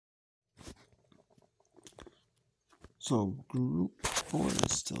So Group 4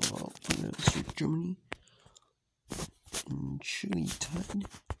 is still out for Germany and Chile tied,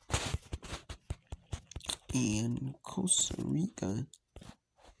 and Costa Rica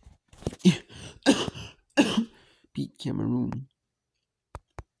beat Cameroon.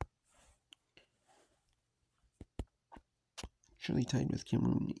 Chile tied with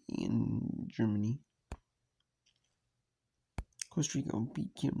Cameroon and Germany. Costa Rica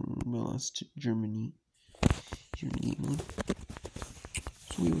beat Cameroon, but lost to Germany here in game 1.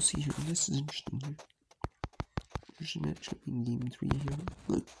 So we will see here. This is interesting here. There's a matchup in game 3 here.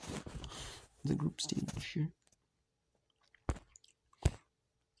 Look, the group stage here.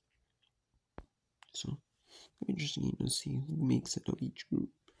 So, interesting to see who makes it of each group.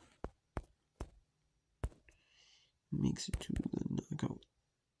 Makes it to the knockout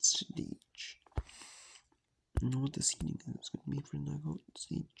stage. I don't know what the seeding is going to be for the knockout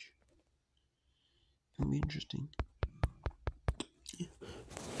stage. It'll be interesting.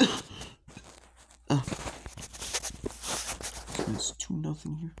 It's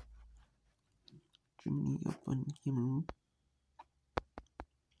 2-0 here. Germany up on Cameroon.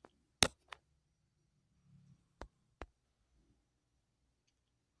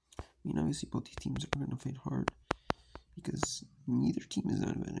 I mean, obviously both these teams are going to fight hard because neither team is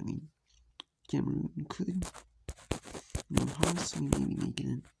out of it. I mean, Cameroon could, possibly maybe make it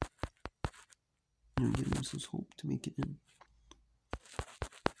in. Give themselves hope to make it in.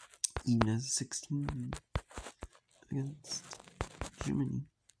 Even as a 16 against Germany.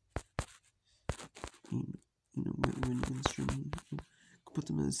 I mean, win against Germany. Could put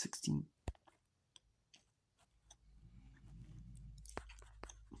them as 16.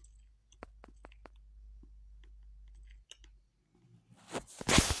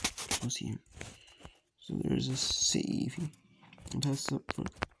 Let's see here. So there's a save. And pass it up front.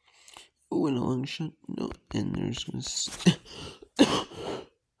 Oh, and a long shot. No, and there's was.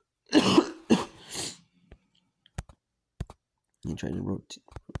 He tried to rotate.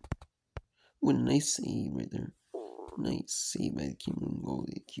 Oh, a nice save right there. Nice save by the Cameroon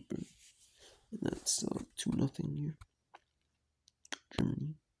goalkeeper. And that's still 2-0 here.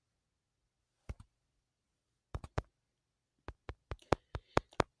 Germany.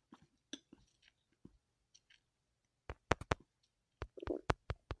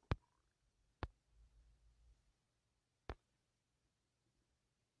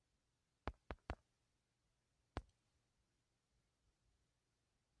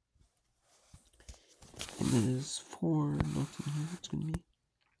 And that is 4-0 here. It's going to be.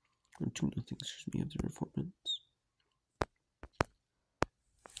 Or 2-0, excuse me, after 4 minutes.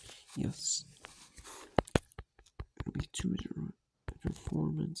 Yes. It'll be 2-0 after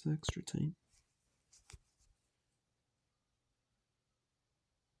 4 minutes of extra time.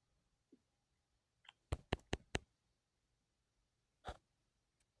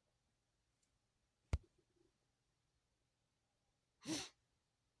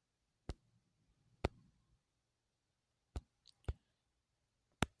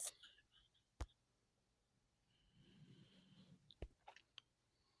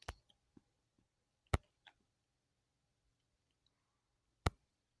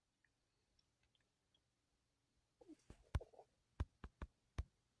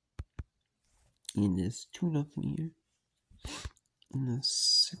 And it's 2-0 here. In the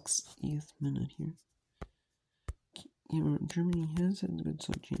 60th minute here. Germany has had good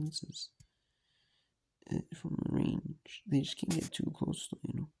some chances from range. They just can't get too close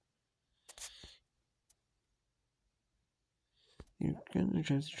though, They're gonna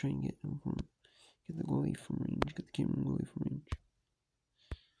try and get the goalie from range, get the Cameroon goalie from range.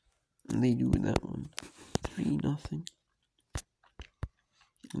 And they do with that one. 3-0.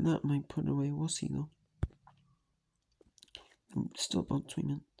 And that might put away. We'll see though. Still about 3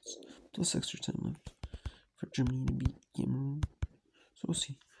 minutes. Plus extra time left for Germany to beat Cameroon. So we'll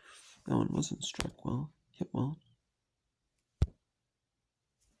see. That one wasn't struck well. Hit well.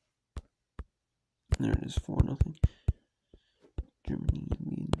 There it is, 4-0. Germany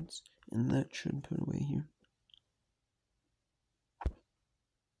wins. And that should put away here.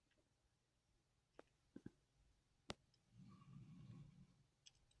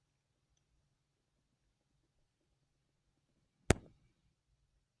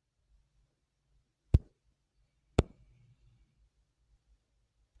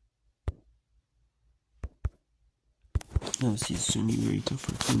 Obviously, it's going to be very tough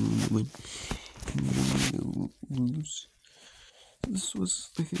for Cameroon to win and Germany to lose. This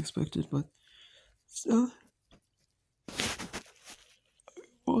was like expected, but still,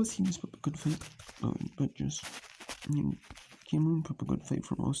 both teams put up a good fight. But just Cameroon put up a good fight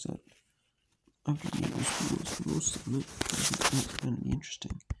for most of that after the other schools for most of it. I think that's going to be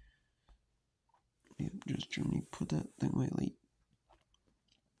interesting. Yeah, just Germany put that thing away late.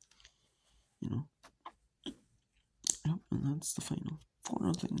 You know. Yep, and that's the final.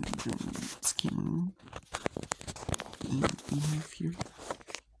 4-0 Germany beats Cameroon. And we have here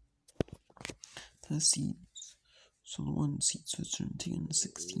the seeds. So the 1 seed Switzerland taking the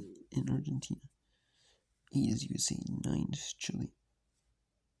 16th in Argentina. 8 is USA, 9 is Chile.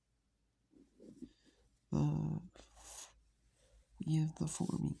 We have the 4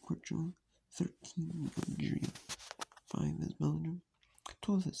 being Portugal, 13 Algeria, 5 is Belgium,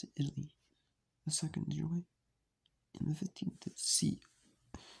 12 is Italy, the 2nd is Uruguay, and the 15th is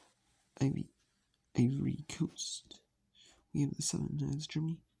Ivory Coast. We have the 7th as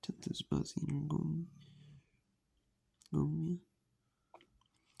Germany, 10th is Bosnia and Herzegovina,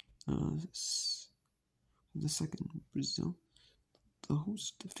 the 2nd Brazil, the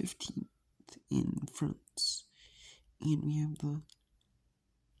host, the 15th in France, and we have the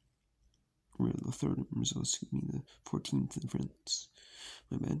 3rd in Brazil, the 14th in France,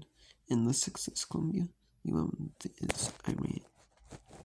 my bad, and the 6th is Colombia, the 11th is Iran.